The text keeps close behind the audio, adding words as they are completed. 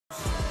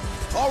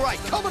All right,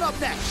 coming up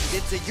next,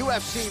 it's a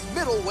UFC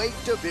middleweight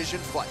division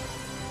fight.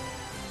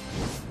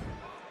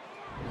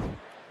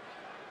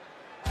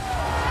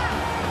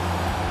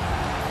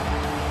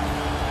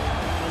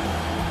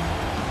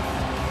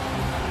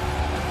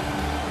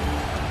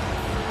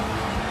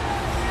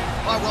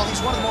 Well,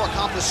 he's one of the more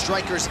accomplished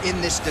strikers in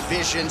this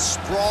division.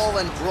 Sprawl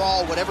and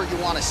brawl, whatever you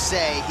want to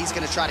say, he's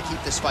going to try to keep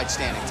this fight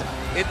standing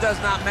tonight. It does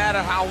not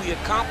matter how he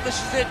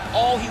accomplishes it.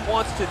 All he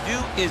wants to do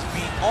is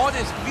be on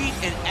his feet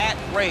and at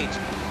range,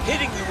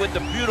 hitting you with the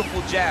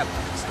beautiful jab,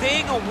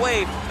 staying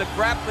away from the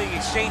grappling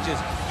exchanges.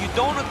 You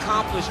don't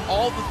accomplish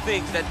all the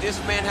things that this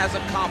man has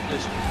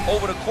accomplished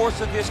over the course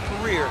of his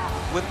career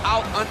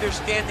without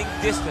understanding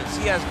distance.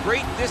 He has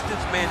great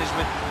distance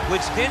management,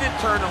 which then in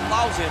turn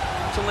allows him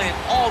to land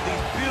all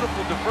these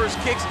beautiful diverse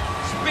kicks,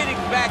 spinning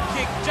back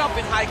kick,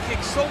 jumping high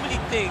kick, so many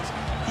things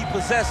he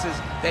possesses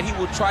that he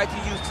will try to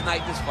use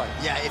tonight in this fight.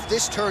 Yeah, if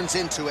this turns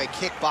into a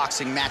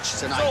kickboxing match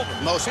tonight,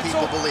 most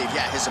people believe,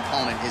 yeah, his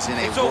opponent is in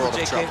a world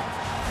of trouble.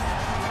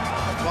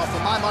 Well,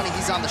 for my money,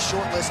 he's on the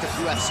short list of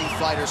UFC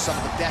fighters, some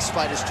of the best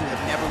fighters to have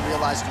never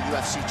realized the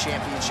UFC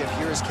championship.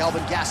 Here is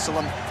Kelvin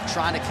Gastelum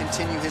trying to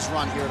continue his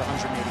run here at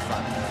 185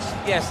 minutes.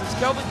 Yes, since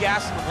Kelvin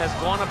Gastelum has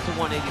gone up to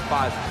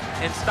 185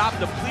 and stopped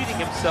depleting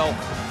himself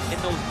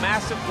in those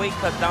massive weight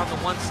cuts down to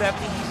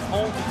 170, he's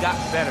only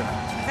gotten better.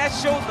 And that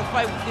showed in the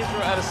fight with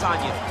Israel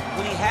Adesanya.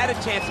 When he had a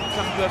chance to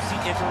become UFC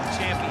interim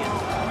champion,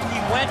 he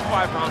went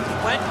 5 rounds, he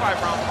went 5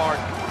 rounds hard,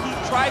 he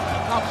tried to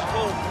accomplish the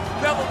goal,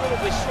 fell a little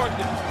bit short,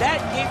 but that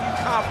gave you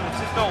confidence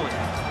in knowing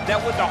that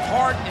with the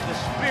heart and the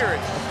spirit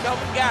of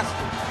Kelvin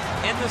Gastelum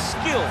and the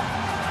skill,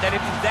 that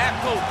if he's that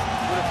close,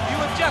 with a few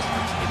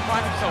adjustments, he can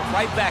find himself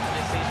right back in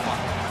that same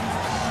spot.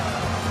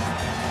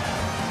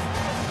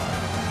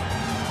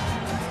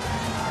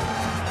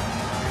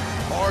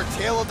 Our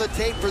tale of the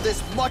tape for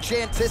this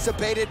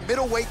much-anticipated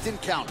middleweight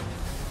encounter.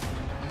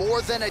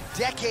 More than a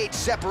decade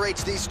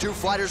separates these two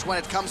fighters when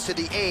it comes to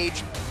the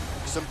age.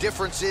 Some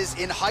differences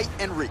in height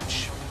and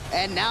reach.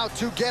 And now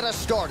to get us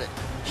started,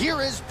 here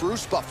is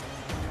Bruce Buffer.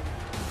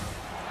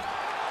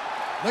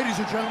 Ladies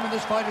and gentlemen,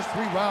 this fight is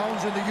 3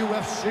 rounds in the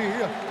UFC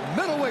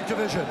middleweight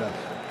division.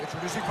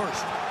 Introducing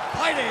first,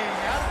 fighting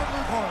out of the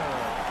blue corner,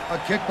 a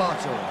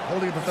kickboxer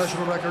holding a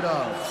professional record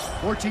of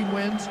 14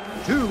 wins,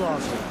 2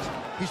 losses.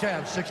 He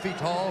stands 6 feet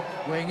tall,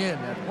 weighing in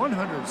at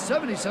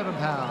 177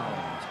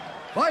 pounds.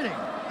 Fighting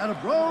out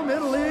of Rome,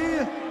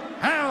 Italy,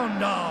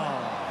 Hound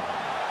Dog.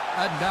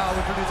 And now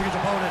introducing his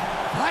opponent,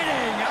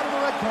 fighting out of the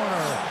red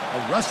corner,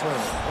 a wrestler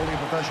holding a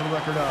professional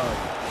record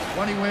of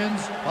 20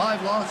 wins,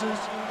 5 losses,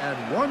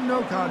 and 1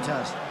 no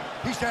contest.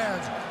 He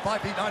stands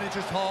 5 feet 9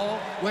 inches tall,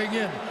 weighing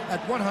in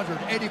at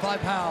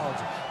 185 pounds.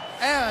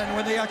 And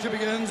when the action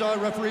begins, our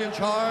referee in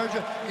charge,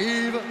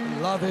 Yves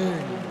Lavigne.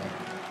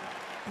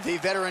 The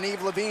veteran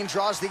Yves Lavigne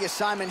draws the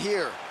assignment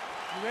here.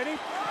 You ready?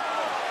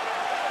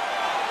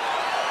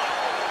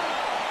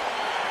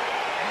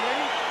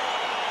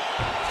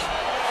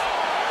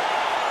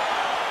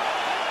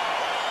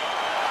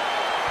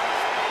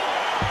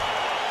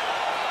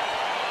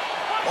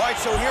 All right,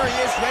 so here he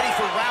is ready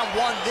for round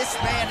 1. This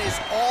man is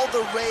all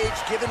the rage,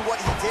 given what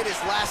he did his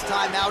last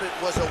time out. It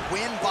was a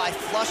win by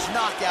flush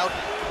knockout.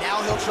 Now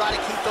he'll try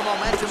to keep the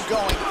momentum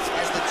going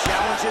as the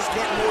challenges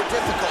get more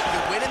difficult. You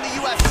win in the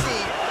UFC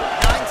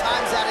 9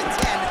 times out of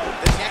 10.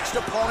 The next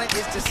opponent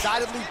is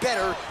decidedly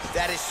better.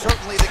 That is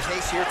certainly the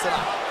case here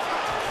tonight.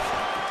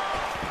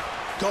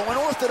 Going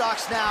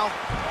orthodox now.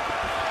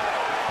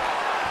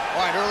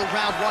 All right, early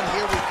round 1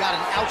 here. We've got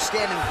an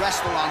outstanding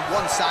wrestler on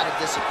one side of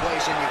this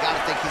equation. You got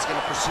to think he's going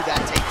to pursue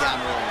that takedown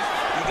early.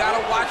 You got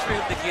to watch for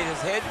him to get his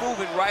head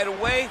moving right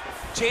away,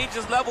 change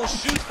his level,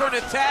 shoot for an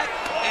attack,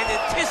 and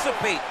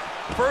anticipate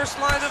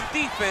first line of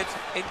defense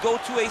and go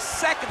to a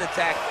second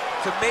attack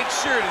to make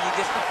sure that he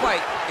gets the fight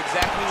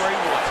exactly where he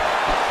wants it.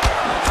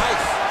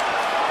 Nice.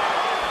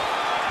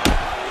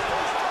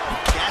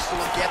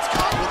 Gastelum gets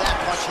caught with that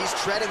punch. He's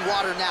treading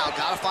water now.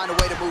 Got to find a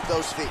way to move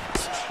those feet.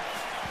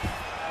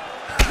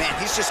 Man,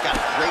 he's just got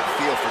a great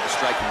feel for the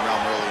striking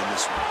realm early in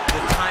this one.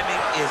 The timing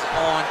is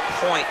on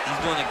point.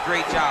 He's doing a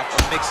great job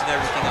of mixing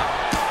everything up.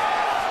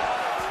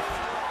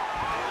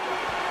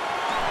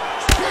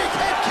 Big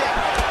head kick.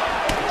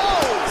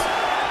 Oh!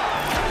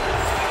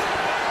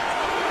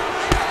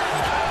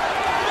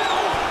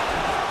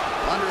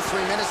 Under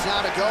 3 minutes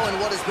now to go in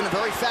what has been a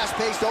very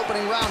fast-paced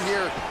opening round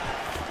here.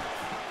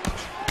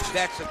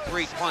 That's a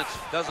great punch.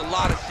 Does a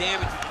lot of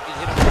damage. You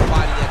can hit him in the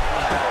body that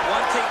point.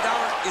 One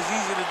takedown is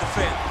easy to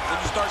defend. When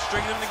you start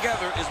stringing them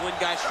together is when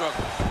guys struggle.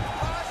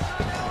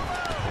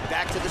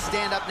 Back to the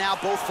stand-up now.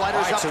 Both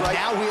fighters upright. So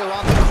now we are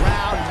on the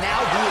ground.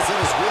 Now he is in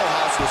his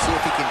wheelhouse. We'll see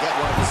if he can get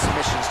one of his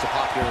submissions to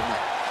pop here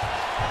tonight.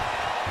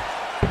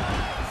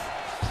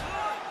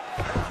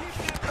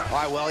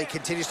 All right, well, he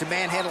continues to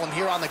manhandle him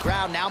here on the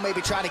ground. Now maybe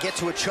trying to get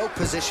to a choke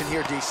position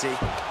here, DC.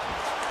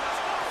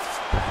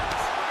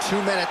 2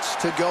 minutes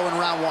to go in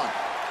round 1.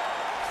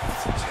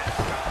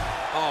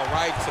 All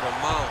right, to the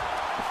mount.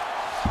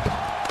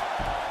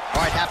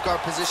 All right, half guard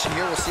position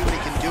here. We'll see what he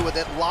can do with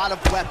it. A lot of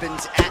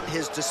weapons at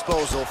his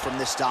disposal from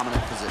this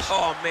dominant position.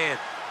 Oh, man.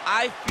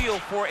 I feel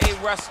for a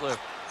wrestler,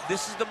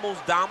 this is the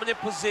most dominant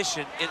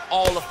position in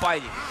all of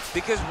fighting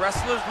because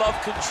wrestlers love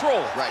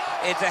control. Right.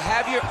 And to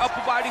have your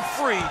upper body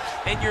free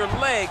and your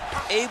leg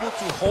able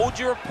to hold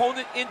your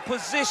opponent in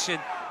position,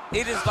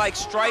 it is like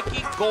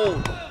striking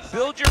gold.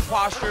 Build your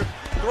posture,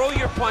 throw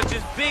your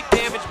punches, big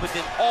damage, but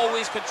then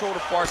always control the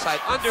far side.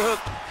 Underhook,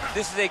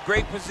 this is a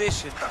great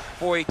position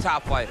for a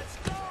top fighter.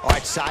 All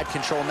right, side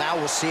control now.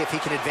 We'll see if he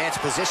can advance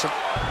position.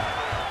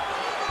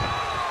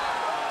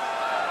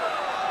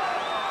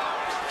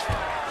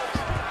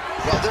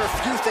 Well, there are a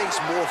few things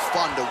more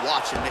fun to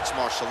watch in mixed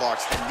martial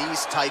arts than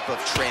these type of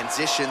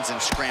transitions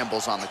and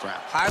scrambles on the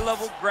ground.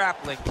 High-level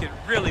grappling can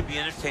really be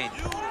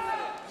entertaining.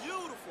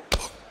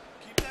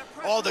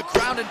 Oh, the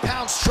ground and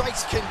pound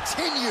strikes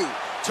continue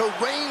to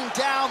rain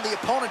down. The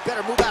opponent better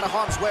move out of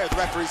harm's way or the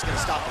referee's going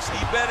to stop us. He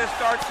better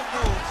start to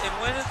move, and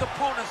when his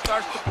opponent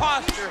starts to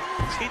posture,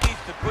 he needs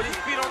to put his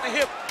feet on the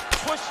hip,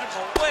 push him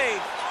away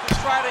to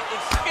try to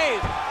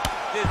escape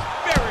this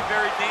very,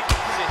 very dangerous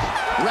position.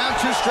 Round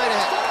 2 straight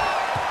ahead.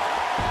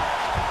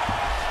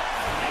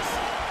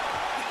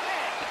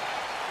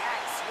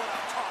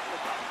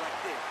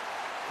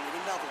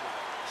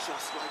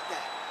 Just like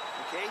that,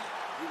 okay?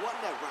 You won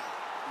that round.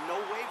 No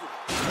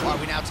wavering. All right,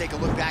 we now take a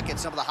look back at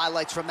some of the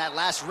highlights from that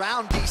last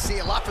round, DC.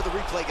 A lot for the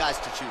replay guys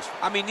to choose from.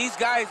 I mean, these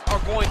guys are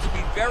going to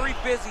be very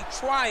busy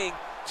trying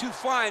to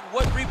find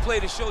what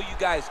replay to show you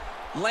guys.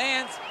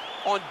 Lands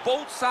on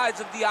both sides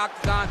of the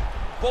octagon.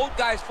 Both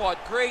guys fought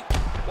great.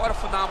 What a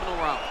phenomenal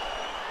round.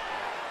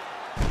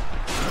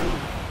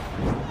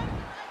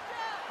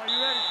 Are you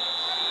ready?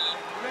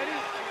 Ready?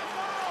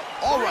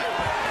 All right,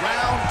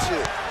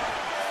 round 2.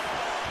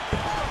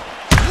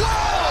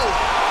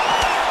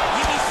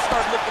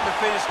 Looking to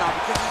finish now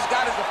because he's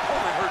got his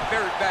opponent hurt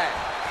very bad.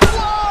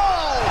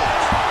 Whoa!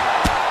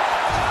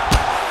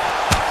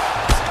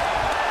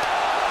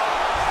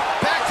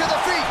 Back to the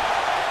feet.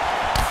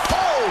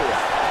 Oh!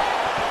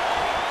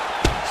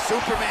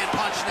 Superman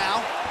punch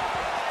now.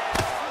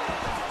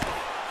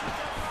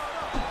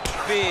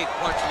 Big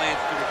punch lands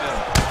through the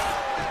middle.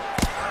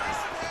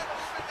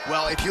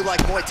 Well, if you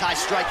like Muay Thai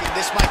striking,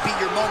 this might be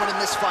your moment in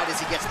this fight as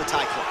he gets the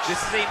Thai clinch.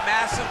 This is a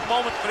massive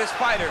moment for this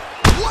fighter.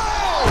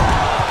 Whoa!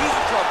 He's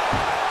in trouble.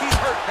 He's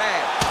hurt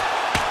bad.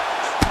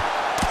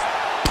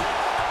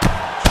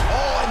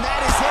 Oh, and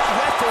that is it.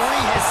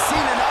 Referee has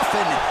seen enough,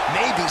 and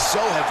maybe so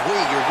have we.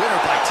 Your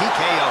winner by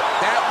TKO.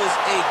 That was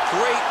a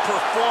great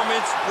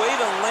performance. Way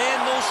to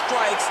land those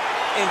strikes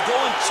and go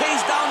and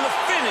chase down the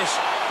finish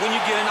when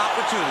you get an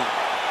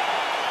opportunity.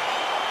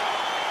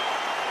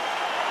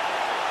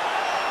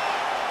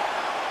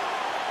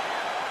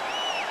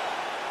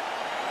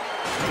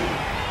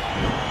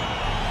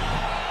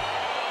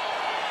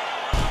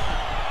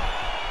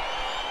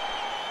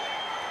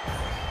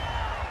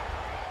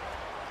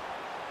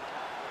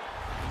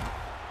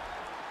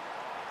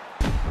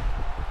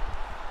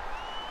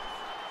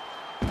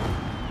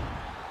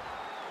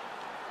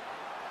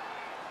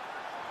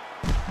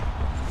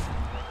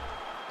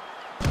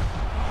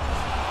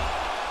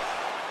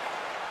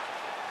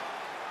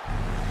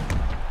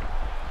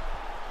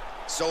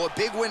 So a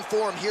big win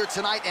for him here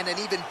tonight and an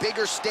even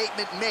bigger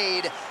statement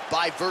made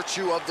by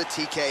virtue of the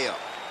TKO.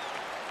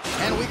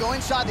 And we go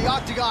inside the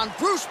octagon.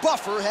 Bruce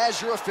Buffer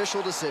has your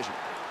official decision.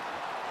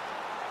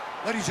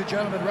 Ladies and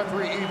gentlemen,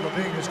 referee Eve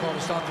Levine has called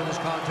a stop to this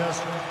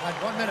contest at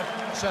 1 minute,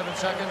 7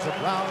 seconds of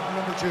round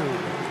number 2.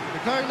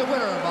 Declaring the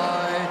winner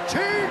by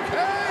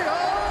TKO.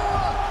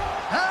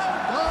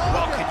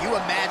 Well, can you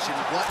imagine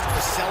what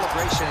the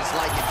celebration is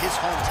like in his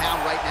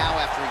hometown right now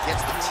after he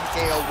gets the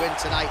TKO win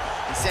tonight?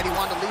 He said he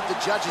wanted to leave the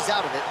judges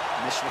out of it.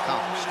 Mission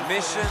accomplished.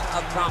 Mission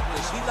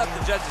accomplished. He left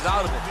the judges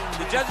out of it.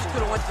 The judges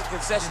could have went to the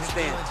concession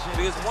stand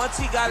because once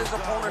he got his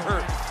opponent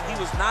hurt, he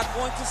was not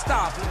going to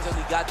stop until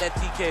he got that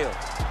TKO.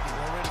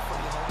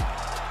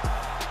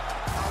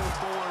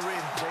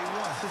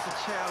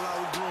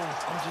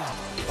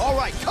 All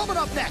right, coming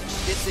up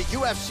next, it's the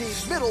UFC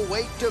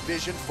middleweight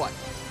division fight.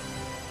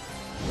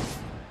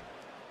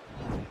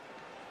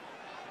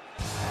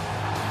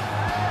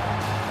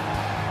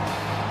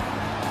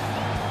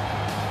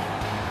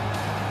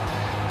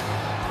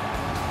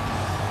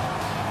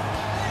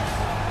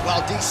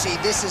 Well, DC,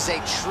 this is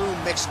a true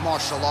mixed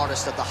martial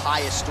artist of the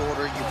highest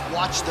order. You've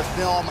watched the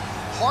film.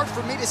 Hard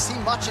for me to see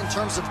much in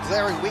terms of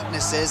glaring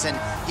weaknesses, and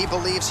he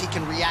believes he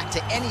can react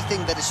to anything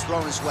that is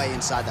thrown his way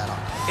inside that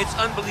arm. It's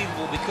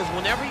unbelievable because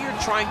whenever you're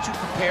trying to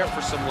prepare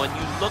for someone,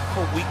 you look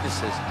for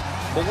weaknesses.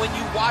 But when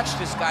you watch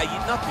this guy,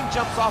 nothing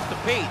jumps off the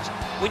page.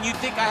 When you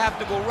think I have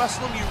to go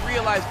wrestle him, you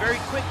realize very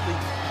quickly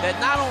that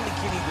not only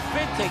can he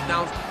defend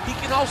takedowns, he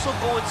can also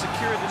go and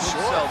secure them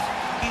himself.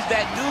 He's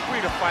that new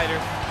breed of fighter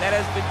that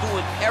has been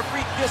doing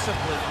every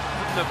discipline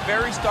from the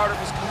very start of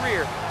his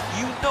career.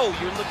 You know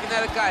you're looking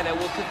at a guy that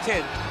will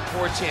contend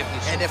for a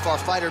championship. And if our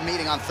fighter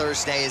meeting on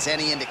Thursday is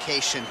any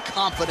indication,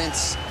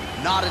 confidence,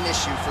 not an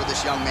issue for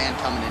this young man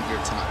coming in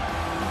here tonight.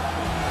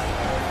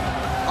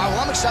 All right,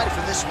 well, I'm excited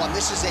for this one.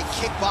 This is a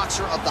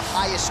kickboxer of the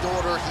highest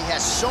order. He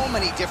has so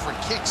many different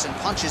kicks and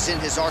punches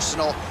in his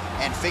arsenal.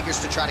 and figures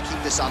to try to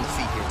keep this on the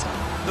feet here tonight.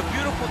 The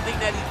beautiful thing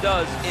that he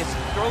does is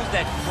he throws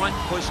that front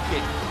push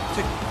kick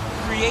to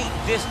create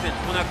distance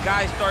when a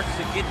guy starts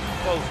to get too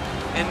close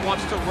and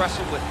wants to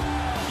wrestle with it.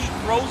 He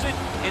throws it,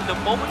 and the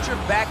moment you're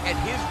back at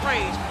his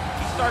range,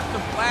 he starts to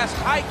blast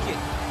high kick.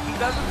 He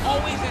doesn't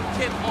always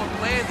intend on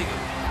landing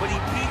it, but he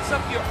beats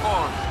up your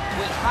arm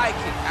with high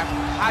kick after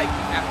high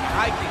kick after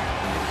high kick.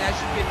 And as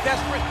you get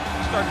desperate,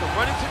 you start to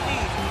run into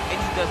knees, and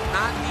he does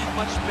not need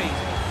much space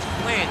to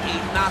land a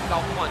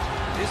knockout punch.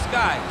 This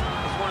guy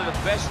is one of the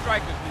best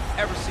strikers we've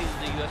ever seen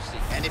in the UFC.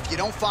 And if you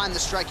don't find the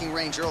striking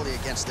range early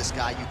against this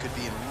guy, you could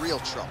be in real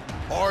trouble.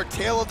 Our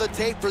tail of the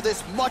tape for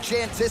this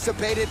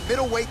much-anticipated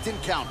middleweight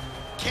encounter.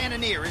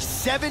 Cannonier is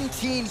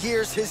 17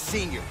 years his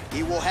senior.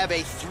 He will have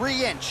a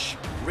 3-inch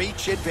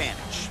reach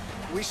advantage.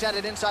 We send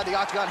it inside the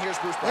octagon. Here's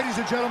Bruce Buffer. Ladies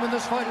and gentlemen,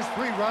 this fight is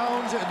 3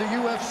 rounds in the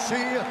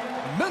UFC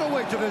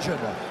middleweight division.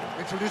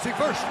 Introducing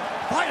first,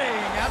 fighting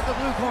out of the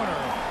blue corner,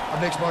 a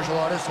mixed martial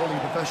artist holding a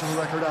professional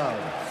record of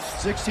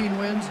 16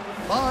 wins,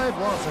 5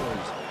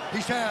 losses.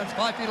 He stands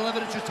 5 feet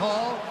 11 inches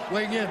tall,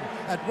 weighing in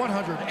at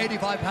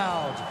 185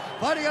 pounds.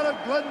 Fighting out of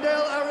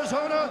Glendale,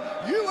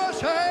 Arizona,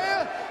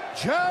 USA,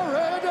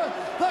 Jared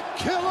the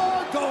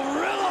Killer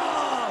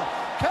Gorilla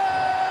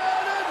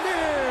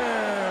Cannonier.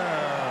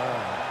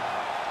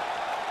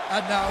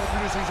 And now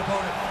introducing his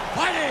opponent,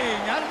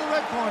 fighting out of the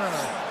red corner.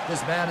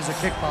 This man is a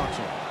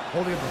kickboxer,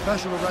 holding a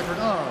professional record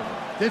of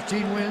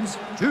 15 wins,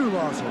 2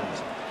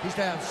 losses. He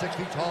stands 6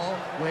 feet tall,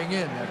 weighing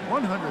in at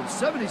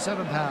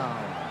 177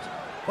 pounds.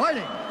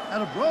 Fighting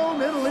out of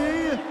Rome,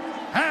 Italy,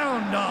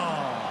 Hound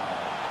Dog.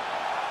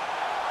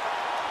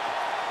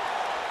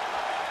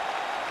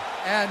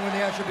 And when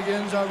the action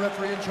begins, our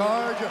referee in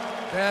charge,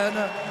 Dan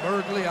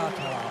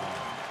Mergliata.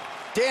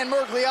 Dan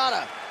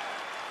Mergliata.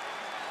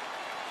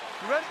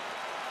 You ready?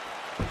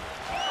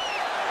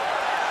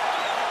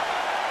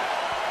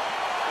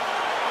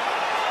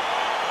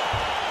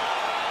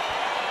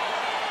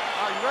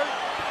 You ready?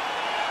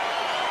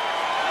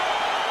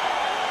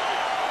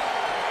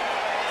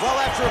 Well,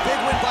 after a big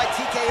win by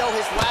TKO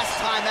his last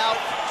time out,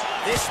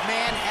 this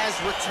man has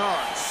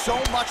returned. So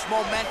much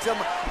momentum.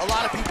 A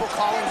lot of people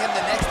calling him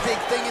the next big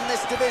thing in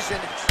this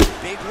division.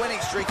 Big winning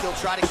streak. He'll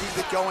try to keep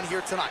it going here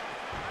tonight.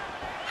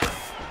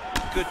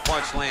 Good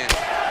punch land.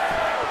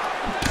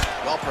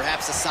 Well,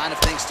 perhaps a sign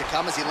of things to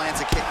come as he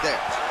lands a kick there.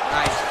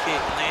 Nice kick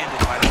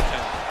landed by the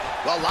gentleman.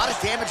 Well, a lot of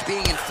damage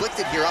being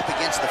inflicted here up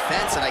against the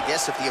fence, and I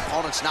guess if the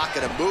opponent's not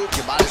going to move,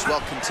 you might as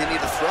well continue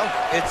to throw.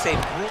 It's a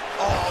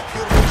Oh,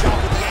 beautiful job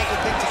with the ankle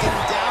pick to get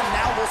him down.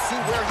 Now we'll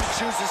see where he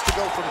chooses to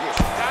go from here.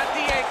 got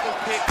the ankle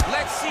pick.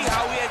 Let's see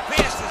how he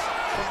advances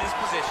from this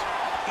position.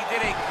 He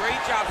did a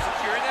great job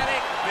securing that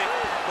ankle pick,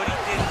 but he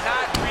did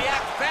not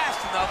react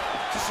fast enough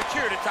to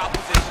secure the top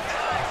position.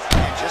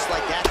 And just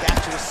like that, back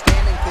to a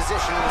standing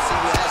position. We'll see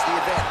who has the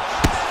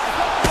advantage.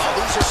 Well,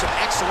 these are some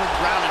excellent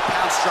ground and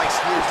pound strikes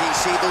here,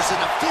 DC. There's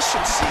an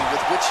efficiency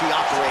with which he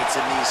operates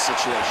in these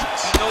situations.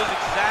 He knows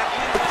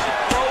exactly when to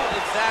throw,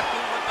 exactly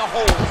when to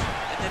hold,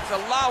 and it's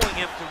allowing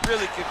him to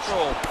really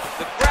control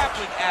the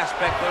grappling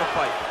aspect of the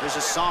fight. There's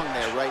a song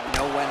there, right?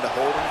 Know when to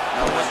hold him.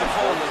 Know when to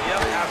hold him.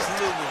 Yep,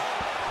 absolutely.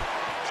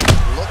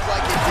 Looked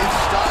like it did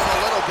stun him a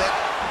little bit.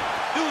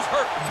 Dude's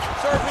hurt.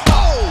 Serve him.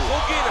 Oh! Go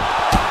get him.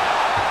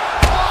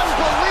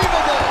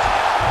 Unbelievable!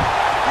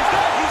 He's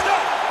done. He's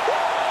done.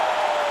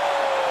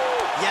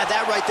 Yeah,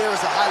 that right there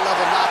is a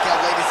high-level knockout,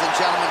 ladies and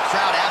gentlemen.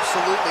 Crowd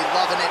absolutely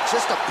loving it.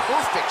 Just a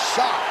perfect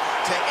shot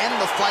to end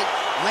the fight.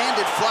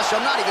 Landed flush.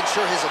 I'm not even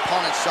sure his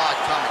opponent saw it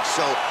coming.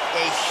 So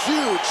a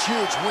huge,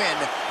 huge win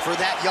for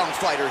that young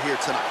fighter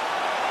here tonight.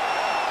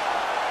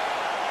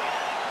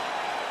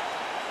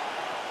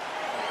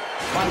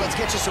 All right, let's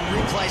get you some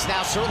replays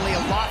now. Certainly a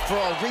lot for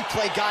our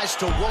replay guys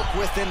to work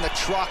with in the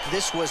truck.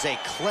 This was a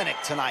clinic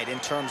tonight in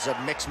terms of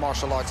mixed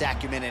martial arts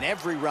acumen in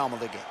every realm of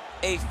the game.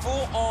 A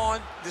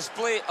full-on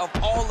display of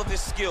all of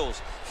his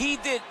skills. He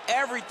did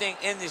everything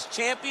in this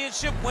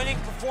championship-winning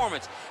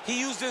performance. He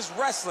used his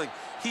wrestling.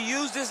 He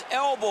used his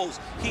elbows.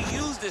 He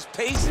used his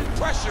pace and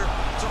pressure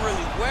to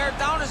really wear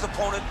down his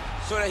opponent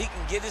so that he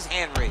can get his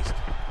hand raised.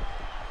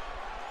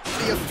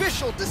 The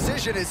official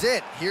decision is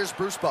in. Here's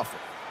Bruce Buffer.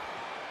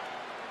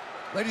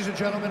 Ladies and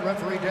gentlemen,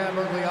 referee Dan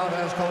Mergliata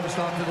has called a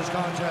stop to this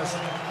contest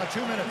at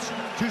 2 minutes,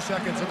 2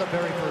 seconds of the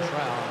very first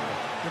round.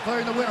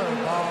 Declaring the winner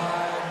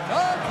by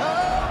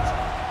knockout.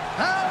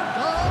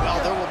 Well,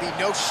 there will be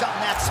no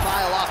shutting that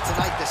smile off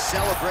tonight. The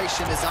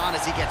celebration is on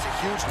as he gets a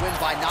huge win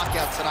by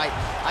knockout tonight.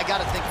 I got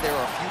to think there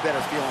are a few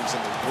better feelings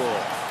in the world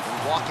than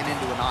walking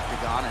into an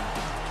octagon and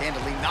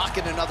candidly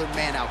knocking another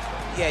man out.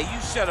 Yeah, you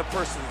shut a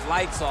person's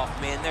lights off,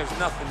 man. There's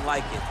nothing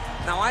like it.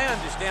 Now, I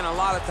understand a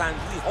lot of times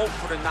we hope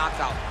for the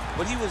knockout,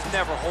 but he was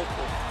never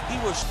hopeful. He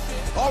was...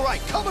 All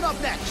right, coming up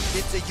next,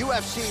 it's a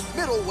UFC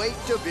middleweight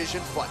division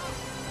fight.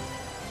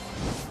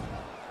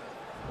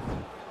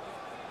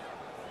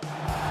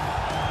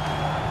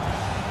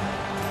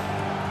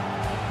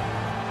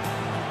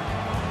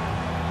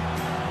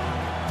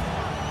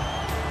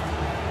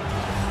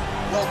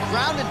 Well,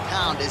 Ground and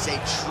pound is a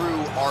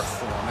true art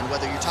form, and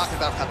whether you're talking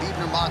about Khabib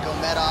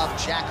Nurmagomedov,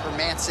 Jack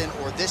Hermanson,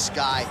 or this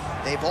guy,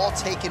 they've all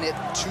taken it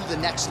to the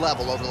next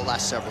level over the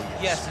last several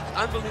years. Yes, it's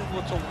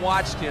unbelievable to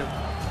watch him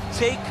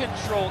take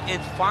control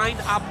and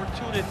find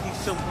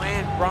opportunities to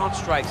land ground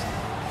strikes.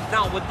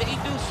 Now, what they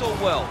do so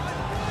well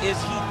is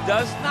he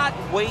does not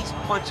waste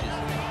punches.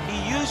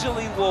 He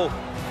usually will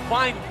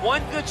find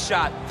one good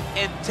shot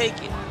and take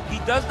it. He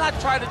does not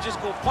try to just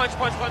go punch,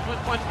 punch, punch,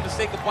 punch, punch for the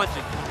sake of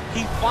punching.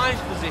 He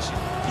finds position.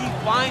 He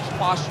finds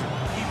posture.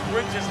 He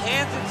brings his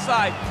hands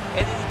inside,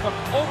 and then he comes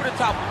over the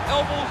top with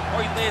elbows,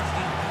 or he lands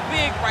these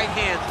big right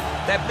hands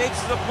that makes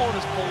his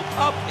opponents fold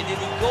up, and then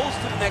he goes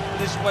to the next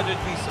position, whether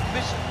it be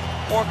submission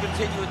or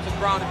continuing to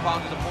ground and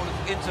pound his opponents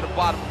into the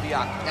bottom of the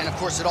octagon. And of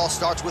course, it all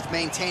starts with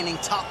maintaining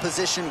top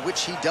position,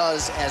 which he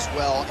does as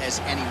well as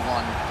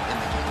anyone in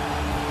the game.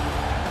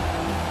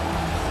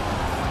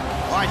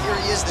 All right, here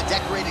he is, the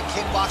decorated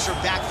kickboxer,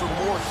 back for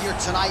more here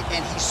tonight,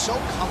 and he's so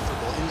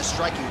comfortable in the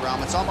striking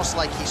realm. It's almost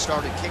like he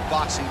started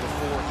kickboxing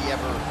before he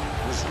ever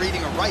was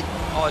reading or writing.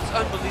 Oh, it's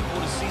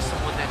unbelievable to see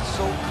someone that's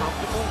so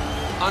comfortable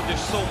under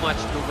so much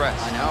duress.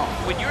 I know.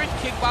 When you're in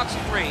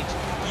kickboxing range,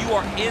 you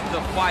are in the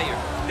fire.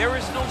 There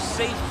is no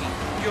safety.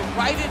 You're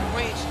right in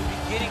range to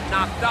be getting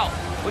knocked out,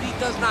 but he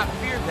does not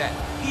fear that.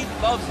 He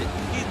loves it.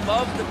 He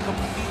loves the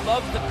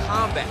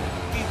combat.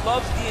 He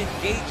loves the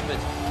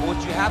engagement. But what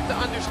you have to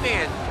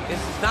understand is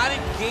he's not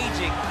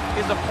engaging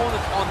his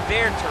opponents on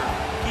their terms.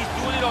 He's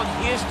doing it on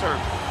his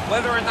terms.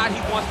 Whether or not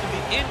he wants to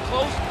be in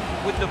close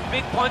with the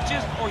big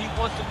punches or he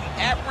wants to be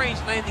at range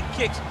landing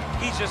kicks,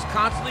 he's just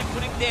constantly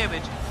putting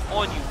damage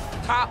on you.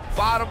 Top,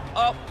 bottom,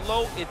 up,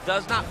 low, it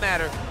does not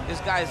matter. This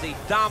guy is a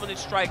dominant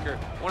striker,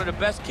 one of the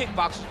best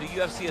kickboxers the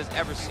UFC has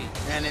ever seen.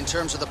 And in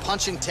terms of the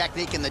punching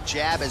technique and the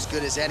jab, as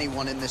good as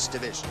anyone in this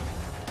division.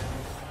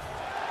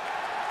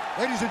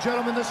 Ladies and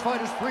gentlemen, this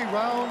fight is 3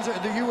 rounds in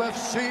the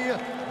UFC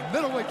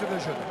middleweight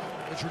division.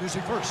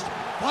 Introducing first,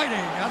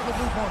 fighting out of the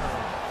blue corner,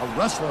 a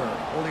wrestler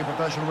holding a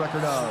professional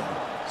record of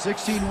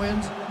 16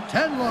 wins,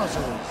 10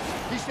 losses.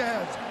 He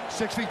stands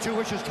 6 feet 2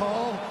 inches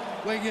tall,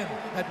 weighing in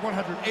at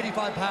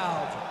 185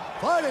 pounds.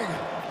 Fighting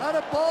out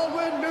of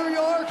Baldwin, New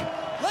York,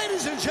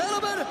 ladies and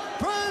gentlemen,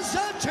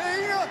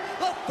 presenting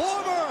the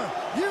former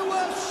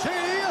UFC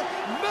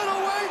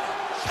middleweight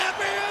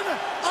champion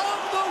of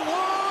the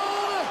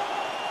world,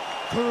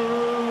 Chris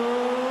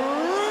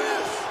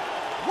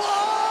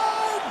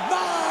Weidman!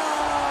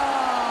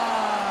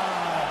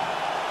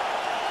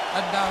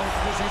 And now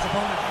introducing his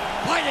opponent,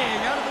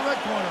 fighting out of the red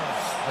corner,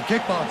 a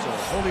kickboxer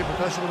holding a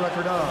professional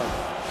record of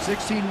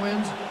 16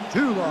 wins,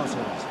 2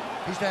 losses.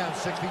 He stands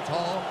 6 feet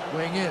tall,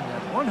 weighing in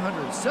at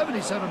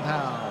 177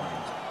 pounds.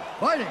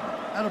 Fighting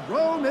out of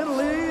Rome,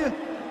 Italy,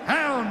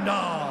 Hound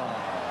Dog.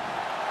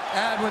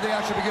 And when the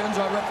action begins,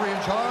 our referee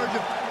in charge,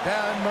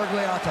 Dan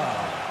Murgliata.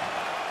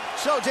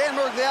 So Dan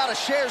Murgliata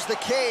shares the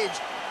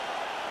cage.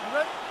 You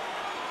ready?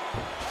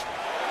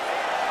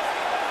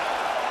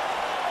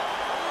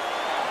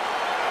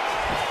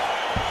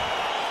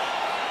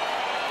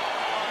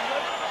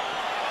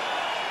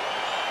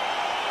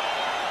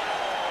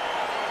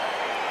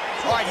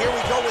 All right, here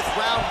we go with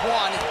round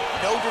 1.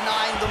 No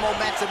denying the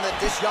momentum that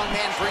this young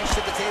man brings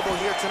to the table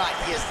here tonight.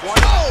 He is 1-0.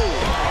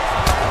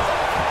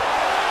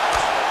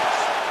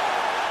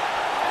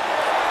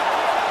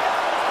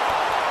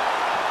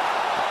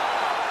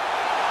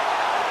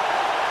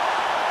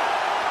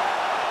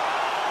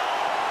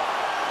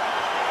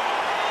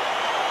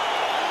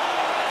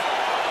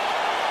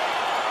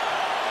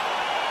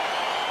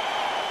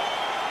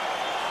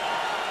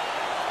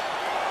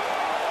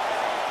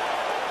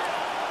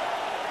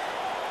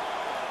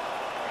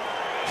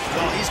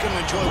 He's going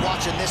to enjoy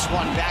watching this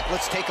one back.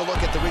 Let's take a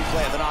look at the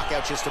replay of the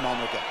knockout just a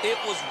moment ago. It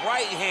was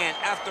right hand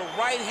after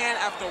right hand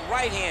after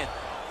right hand.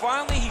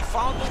 Finally, he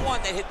found the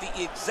one that hit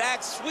the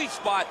exact sweet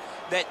spot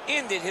that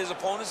ended his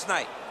opponent's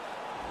night.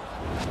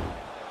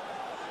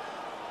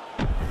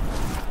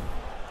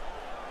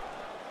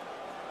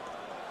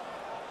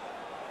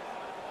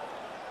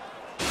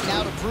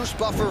 Now to Bruce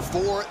Buffer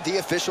for the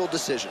official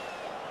decision.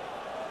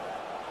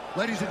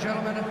 Ladies and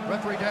gentlemen,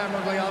 referee Dan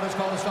Murgliata has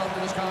called a stop to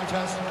this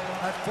contest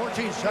at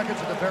 14 seconds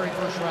of the very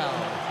first round.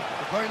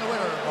 Declaring the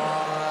winner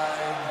by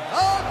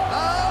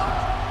knockout.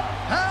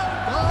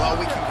 Well,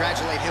 we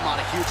congratulate him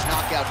on a huge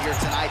knockout here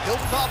tonight.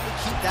 He'll probably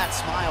keep that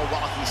smile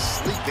while he's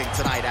sleeping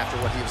tonight after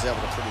what he was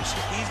able to produce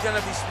here. He's going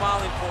to be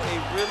smiling for a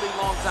really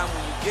long time.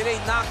 When you get a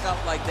knockout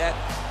like that,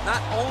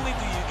 not only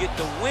do you get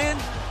the win,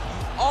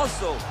 you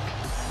also,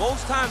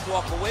 most times,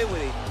 walk away with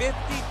a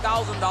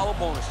 $50,000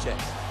 bonus check.